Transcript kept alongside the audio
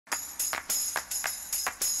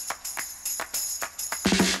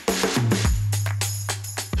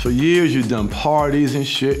For years, you've done parties and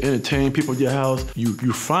shit, entertaining people at your house. You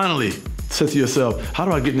finally said to yourself, how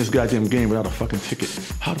do I get in this goddamn game without a fucking ticket?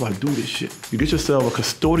 How do I do this shit? You get yourself a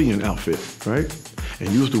custodian outfit, right? And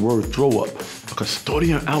use the word throw up. A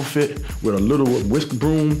custodian outfit with a little whisk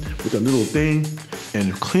broom, with a little thing,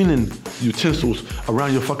 and cleaning utensils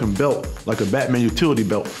around your fucking belt, like a Batman utility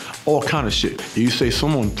belt, all kind of shit. And you say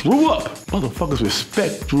someone threw up. Motherfuckers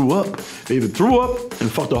respect threw up. They either threw up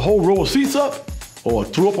and fucked the whole row of seats up, or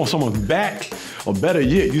threw up on someone's back, or better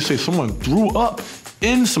yet, you say someone threw up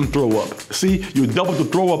in some throw up. See, you double the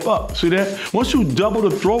throw up. See that? Once you double the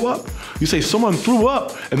throw up, you say someone threw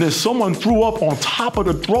up, and then someone threw up on top of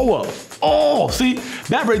the throw up. Oh, see,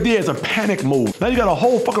 that right there is a panic move. Now you got a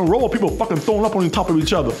whole fucking row of people fucking throwing up on top of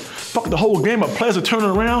each other. Fuck the whole game up, players are turning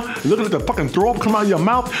around, looking at the fucking throw up come out of your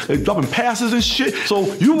mouth, they dropping passes and shit.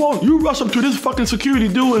 So you rush up to this fucking security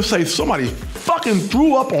dude and say somebody fucking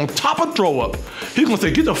threw up on top of throw up. He's gonna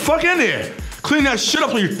say, get the fuck in there. Clean that shit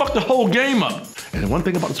up so you fuck the whole game up. And one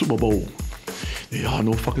thing about the Super Bowl, there are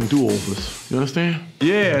no fucking do-overs. You understand?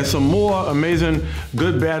 Yeah, and some more amazing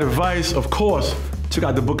good, bad advice. Of course, check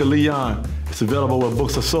out the Book of Leon. It's available where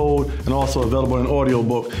books are sold and also available in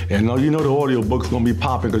audiobook. And you know the audiobook's gonna be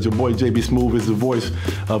popping because your boy JB Smoove is the voice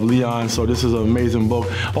of Leon, so this is an amazing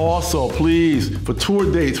book. Also, please, for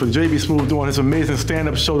tour dates for JB Smoove doing his amazing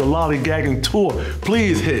stand-up show, the Lollygagging Tour,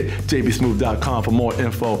 please hit jbsmoove.com for more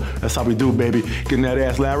info. That's how we do, baby. Getting that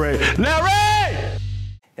ass, Larry. Larry!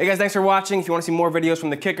 Hey guys, thanks for watching. If you want to see more videos from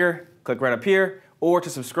The Kicker, click right up here, or to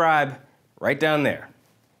subscribe, right down there.